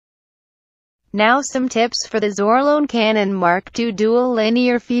Now some tips for the Zorlon Cannon MKII dual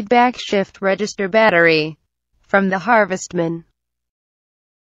linear feedback shift register battery. From the Harvestman.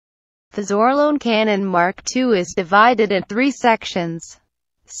 The Zorlon Cannon MKII is divided in 3 sections.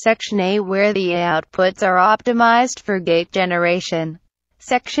 Section A, where the outputs are optimized for gate generation.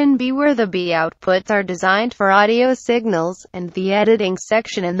 Section B, where the B outputs are designed for audio signals, and the editing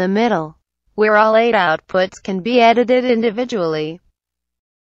section in the middle, where all 8 outputs can be edited individually.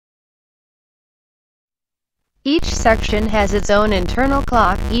 Each section has its own internal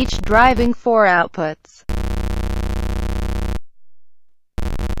clock, each driving 4 outputs.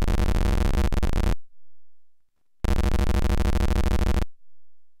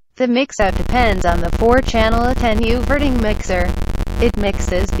 The mixout depends on the 4-channel attenuverting mixer. It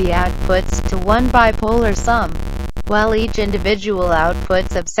mixes the outputs to one bipolar sum, while each individual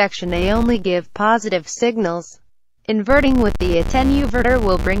outputs of section A only give positive signals. Inverting with the attenuverter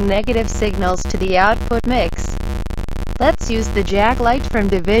will bring negative signals to the output mix. Let's use the jack light from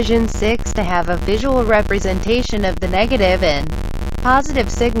Division 6 to have a visual representation of the negative and positive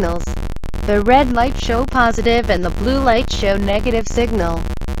signals. The red light show positive and the blue light show negative signal.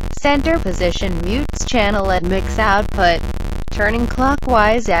 Center position mutes channel at mix output. Turning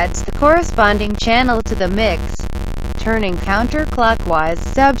clockwise adds the corresponding channel to the mix. Turning counterclockwise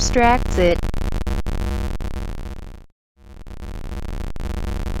subtracts it.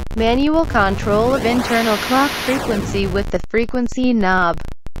 Manual control of internal clock frequency with the frequency knob.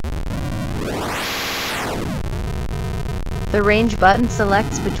 The range button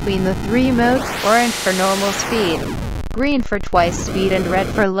selects between the 3 modes: orange for normal speed, green for twice speed, and red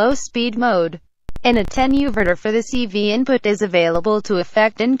for low speed mode. An attenuverter for the CV input is available to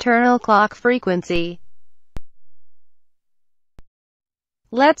affect internal clock frequency.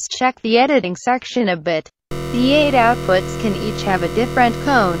 Let's check the editing section a bit. The 8 outputs can each have a different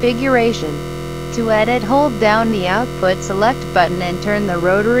configuration. To edit, hold down the output select button and turn the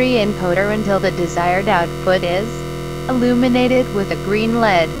rotary encoder until the desired output is illuminated with a green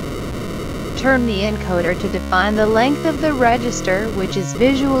LED. Turn the encoder to define the length of the register, which is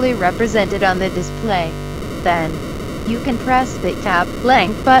visually represented on the display. Then, you can press the Tab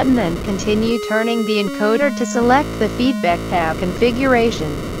Length button and continue turning the encoder to select the feedback tab configuration.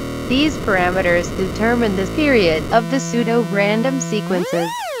 These parameters determine the period of the pseudo-random sequences.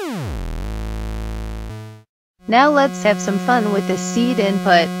 Now let's have some fun with the seed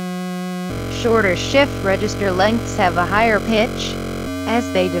input. Shorter shift register lengths have a higher pitch,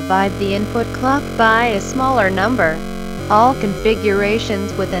 as they divide the input clock by a smaller number. All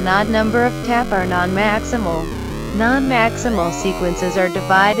configurations with an odd number of tap are non-maximal. Non-maximal sequences are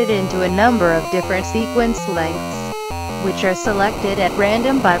divided into a number of different sequence lengths, which are selected at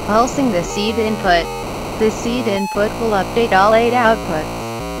random by pulsing the seed input. The seed input will update all 8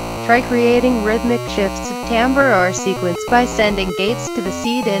 outputs. Try creating rhythmic shifts of timbre or sequence by sending gates to the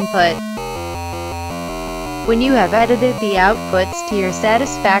seed input. When you have edited the outputs to your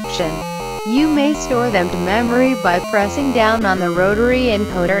satisfaction, you may store them to memory by pressing down on the rotary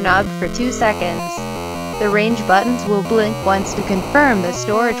encoder knob for 2 seconds. The range buttons will blink once to confirm the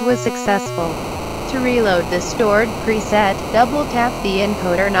storage was successful. To reload the stored preset, double-tap the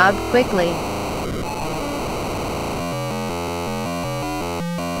encoder knob quickly.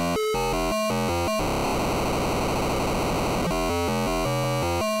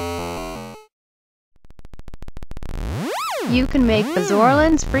 You can make the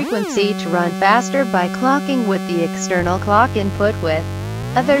Zorlon's frequency to run faster by clocking with the external clock input with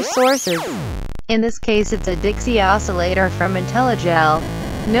other sources. In this case it's a Dixie oscillator from IntelliGel.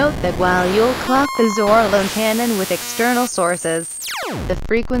 Note that while you'll clock the Zorlon Cannon with external sources, the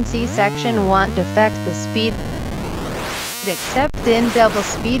frequency section won't affect the speed, except in double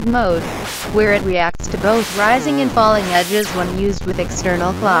speed mode, where it reacts to both rising and falling edges when used with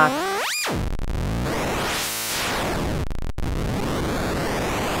external clock.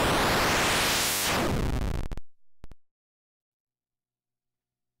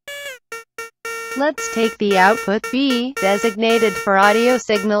 Let's take the output B, designated for audio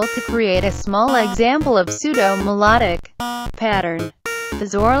signal, to create a small example of pseudo-melodic pattern. The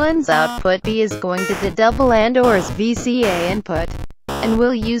Zorlon's output B is going to the double and/or VCA input, and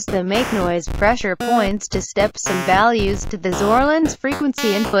we'll use the make noise pressure points to step some values to the Zorlon's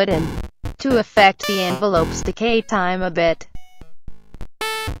frequency input and to affect the envelope's decay time a bit.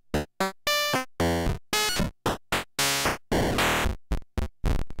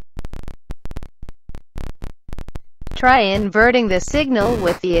 Try inverting the signal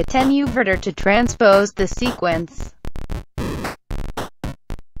with the attenuverter to transpose the sequence.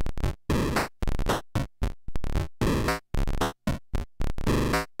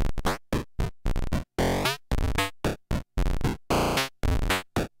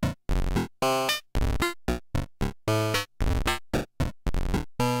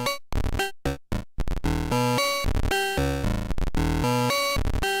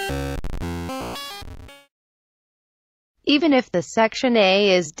 Even if the section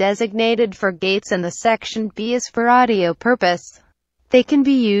A is designated for gates and the section B is for audio purpose, they can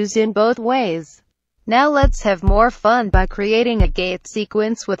be used in both ways. Now let's have more fun by creating a gate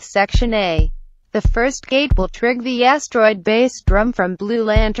sequence with section A. The first gate will trigger the asteroid bass drum from Blue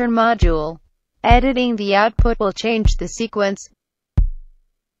Lantern module. Editing the output will change the sequence.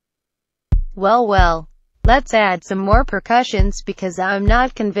 Well, let's add some more percussions because I'm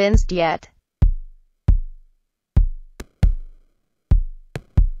not convinced yet.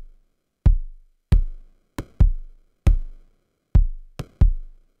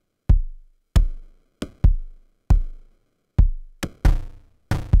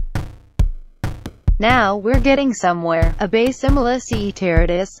 Now we're getting somewhere. A bass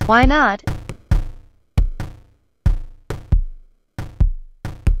explenazitions, why not?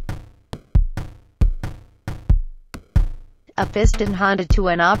 A piston Honda to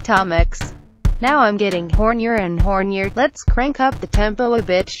an optomics. Now I'm getting hornier and hornier. Let's crank up the tempo a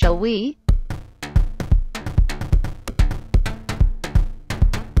bit, shall we?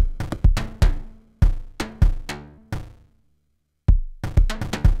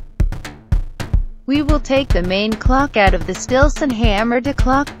 We will take the main clock out of the stills and hammer to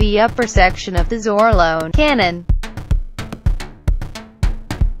clock the upper section of the Zorlon Cannon.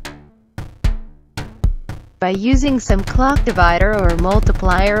 By using some clock divider or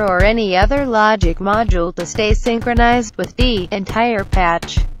multiplier or any other logic module to stay synchronized with the entire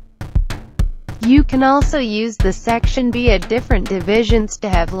patch. You can also use the section B at different divisions to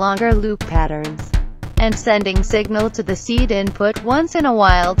have longer loop patterns, and sending signal to the seed input once in a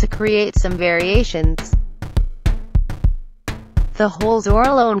while to create some variations. The whole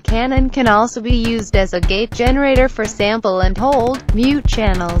Zorlon Cannon can also be used as a gate generator for sample and hold, mute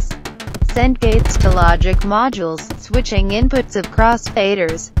channels. Send gates to logic modules, switching inputs of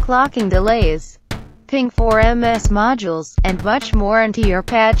crossfaders, clocking delays, ping4ms modules, and much more into your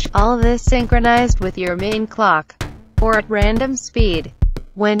patch, all this synchronized with your main clock, or at random speed.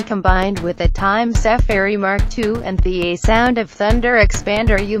 When combined with a Time Safari Mark II and the Sound of Thunder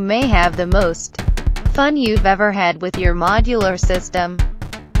expander, you may have the most fun you've ever had with your modular system.